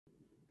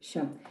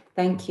Sure.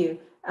 Thank you.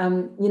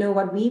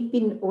 What we've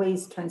been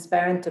always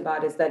transparent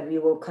about is that we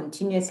will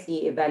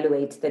continuously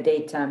evaluate the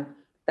data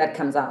that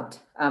comes out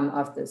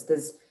of this.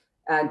 There's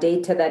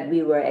data that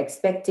we were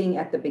expecting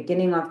at the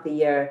beginning of the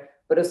year,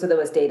 but also there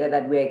was data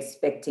that we're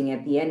expecting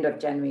at the end of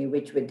January,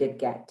 which we did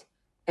get.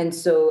 And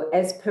so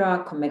as per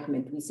our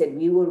commitment, we said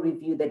we will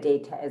review the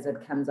data as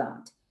it comes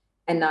out.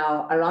 And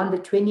now around the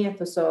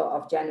 20th or so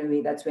of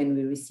January, that's when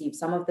we received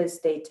some of this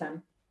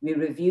data. We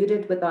reviewed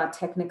it with our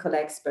technical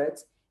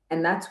experts.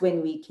 And that's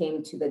when we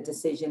came to the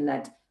decision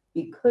that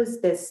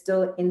because there's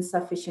still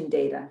insufficient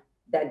data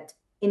that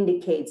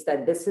indicates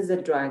that this is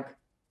a drug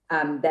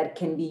that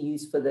can be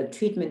used for the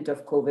treatment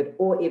of COVID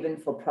or even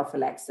for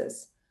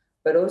prophylaxis.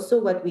 But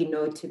also what we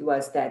noted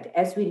was that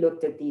as we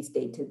looked at these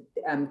data,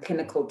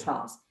 clinical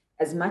trials,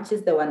 as much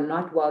as they were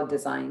not well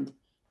designed,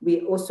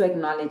 we also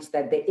acknowledge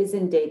that there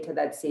isn't data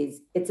that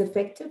says it's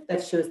effective,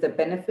 that shows the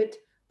benefit,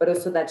 but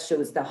also that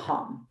shows the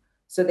harm.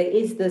 So there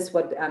is this,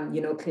 what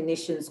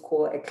clinicians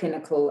call a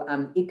clinical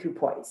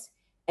equipoise.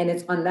 And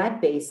it's on that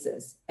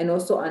basis, and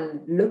also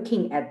on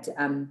looking at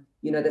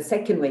the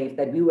second wave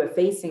that we were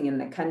facing in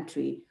the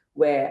country,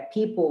 where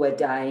people were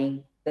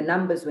dying, the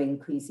numbers were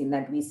increasing,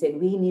 that we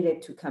said we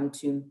needed to come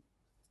to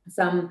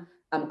some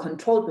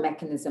controlled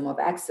mechanism of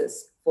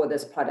access for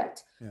this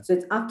product. Yeah. So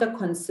it's after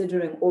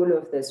considering all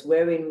of this,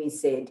 wherein we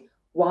said,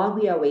 while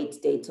we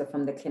await data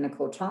from the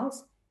clinical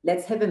trials,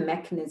 let's have a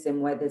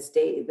mechanism where this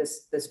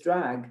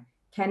drug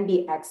can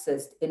be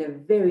accessed in a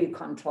very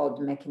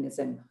controlled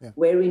mechanism,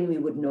 wherein we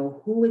would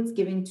know who it's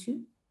given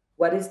to,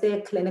 what is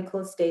their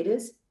clinical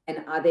status,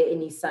 and are there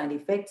any side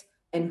effects,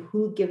 and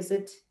who gives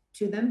it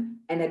to them,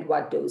 and at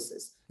what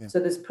doses. Yeah. So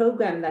this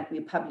program that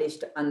we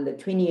published on the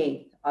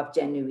 28th of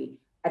January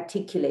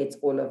articulates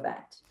all of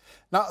that.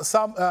 Now,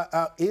 some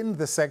in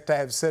the sector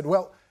have said,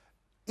 well,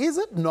 is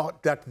it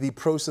not that the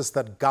process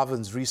that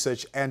governs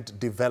research and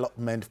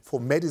development for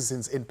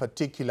medicines in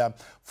particular,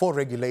 for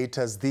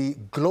regulators, the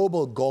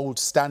global gold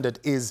standard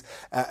is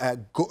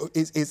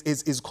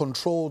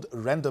controlled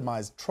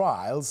randomized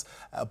trials,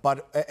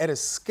 but at a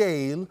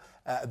scale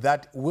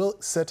that will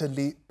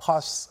certainly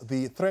pass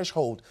the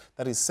threshold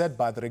that is set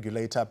by the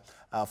regulator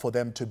for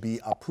them to be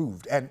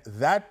approved. And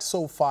that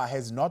so far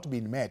has not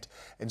been met.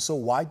 And so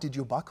why did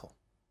you buckle?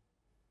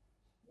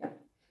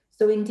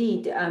 So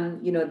indeed,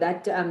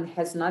 that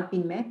has not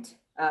been met.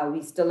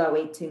 We still are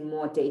waiting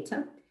more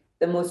data.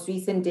 The most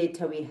recent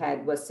data we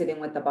had was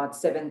sitting with about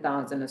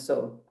 7,000 or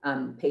so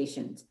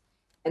patients.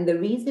 And the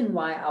reason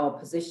why our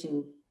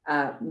position,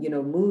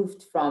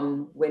 moved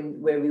from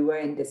where we were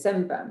in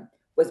December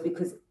was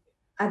because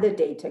other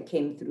data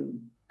came through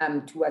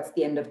towards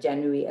the end of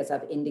January, as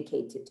I've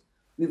indicated.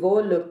 We've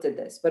all looked at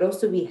this, but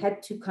also we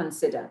had to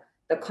consider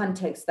the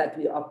context that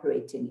we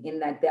operate in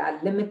that there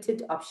are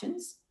limited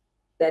options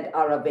that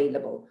are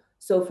available.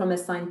 So from a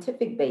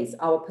scientific base,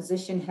 our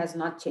position has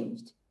not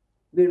changed.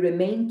 We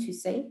remain to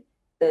say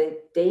the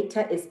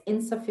data is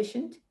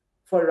insufficient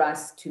for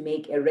us to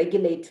make a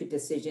regulatory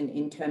decision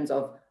in terms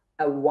of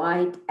a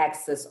wide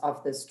access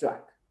of this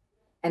drug.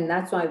 And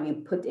that's why we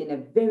put in a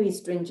very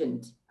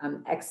stringent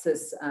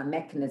access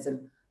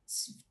mechanism,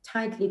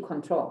 tightly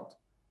controlled,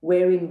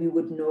 wherein we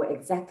would know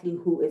exactly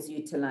who is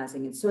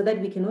utilizing it, so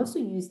that we can also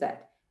use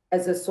that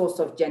as a source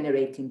of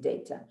generating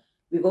data.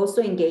 We've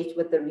also engaged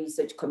with the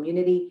research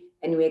community,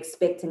 and we're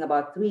expecting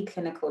about 3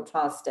 clinical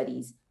trial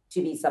studies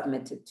to be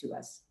submitted to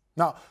us.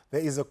 Now,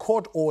 there is a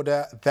court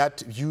order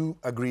that you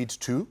agreed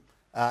to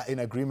in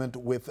agreement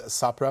with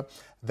SAHPRA.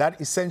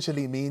 That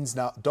essentially means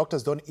now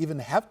doctors don't even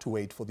have to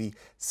wait for the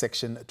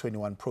Section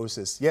 21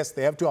 process. Yes,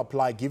 they have to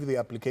apply, give you the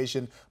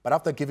application, but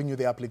after giving you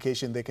the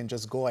application, they can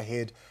just go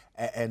ahead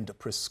and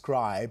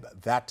prescribe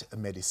that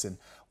medicine.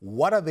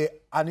 What are the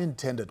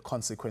unintended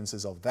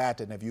consequences of that?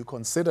 And have you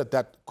considered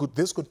that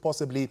this could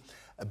possibly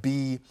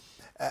be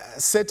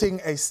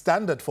setting a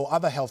standard for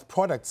other health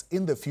products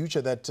in the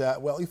future that,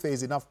 well, if there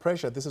is enough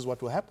pressure, this is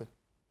what will happen?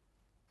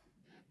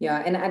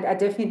 Yeah, and I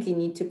definitely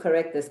need to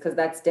correct this, because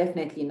that's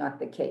definitely not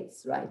the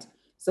case, right?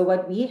 So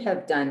what we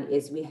have done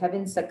is we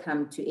haven't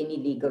succumbed to any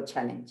legal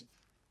challenge,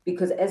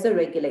 because as a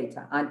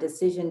regulator, our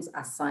decisions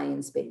are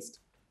science-based.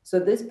 So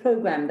this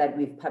program that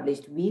we've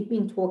published, we've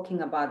been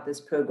talking about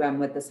this program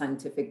with the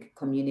scientific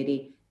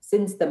community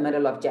since the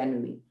middle of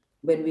January,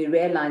 when we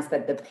realized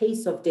that the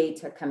pace of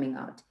data coming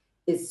out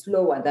is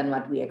slower than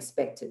what we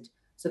expected.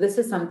 So this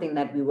is something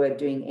that we were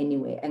doing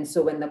anyway. And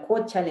so when the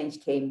court challenge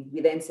came, we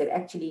then said,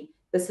 actually,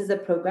 this is a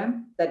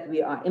program that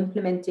we are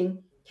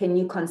implementing. Can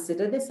you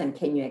consider this, and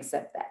can you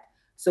accept that?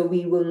 So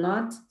we will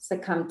not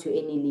succumb to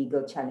any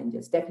legal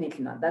challenges,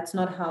 definitely not. That's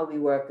not how we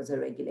work as a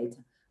regulator.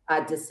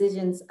 Our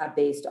decisions are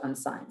based on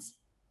science.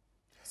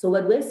 So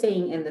what we're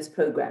saying in this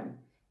program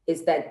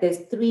is that there's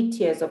 3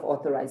 tiers of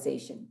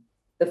authorization.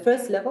 The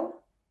first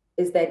level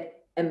is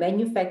that a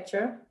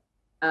manufacturer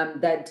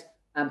that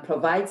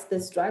provides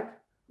this drug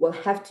will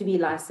have to be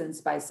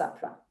licensed by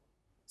SAHPRA.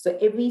 So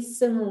every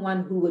single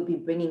one who will be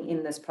bringing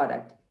in this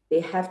product, they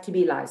have to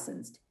be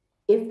licensed.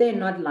 If they're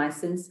not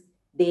licensed,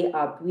 they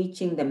are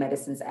breaching the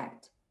Medicines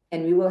Act.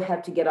 And we will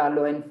have to get our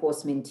law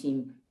enforcement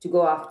team to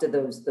go after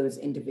those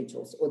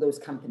individuals or those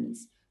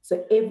companies.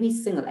 So every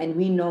single, and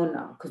we know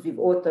now, because we've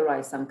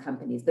authorized some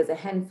companies, there's a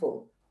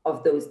handful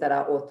of those that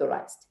are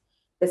authorized.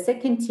 The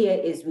second tier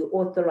is we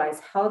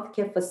authorize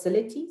healthcare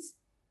facilities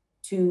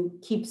to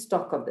keep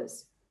stock of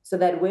this, so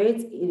that where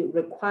it's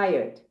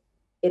required,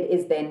 it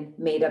is then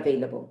made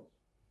available.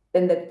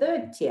 Then the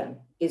third tier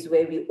is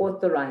where we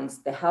authorize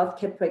the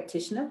healthcare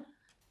practitioner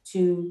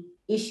to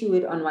issue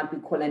it on what we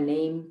call a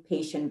name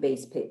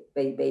patient-based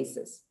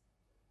basis.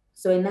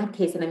 So in that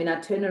case, and I mean, our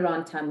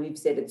turnaround time, we've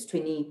said it's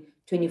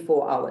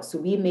 24 hours. So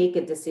we make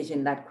a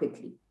decision that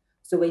quickly.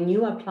 So when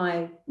you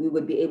apply, we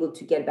would be able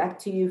to get back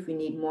to you. If we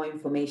need more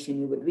information,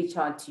 we would reach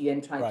out to you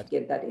and try to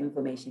get that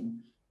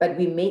information. But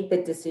we make the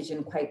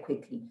decision quite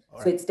quickly.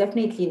 So it's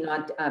definitely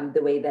not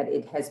the way that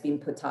it has been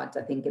put out,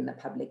 I think, in the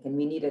public, and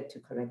we needed to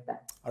correct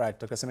that. All right,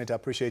 Dr. Semete, I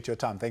appreciate your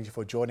time. Thank you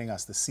for joining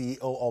us, the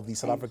CEO of the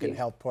South African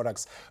Health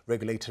Products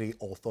Regulatory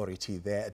Authority there.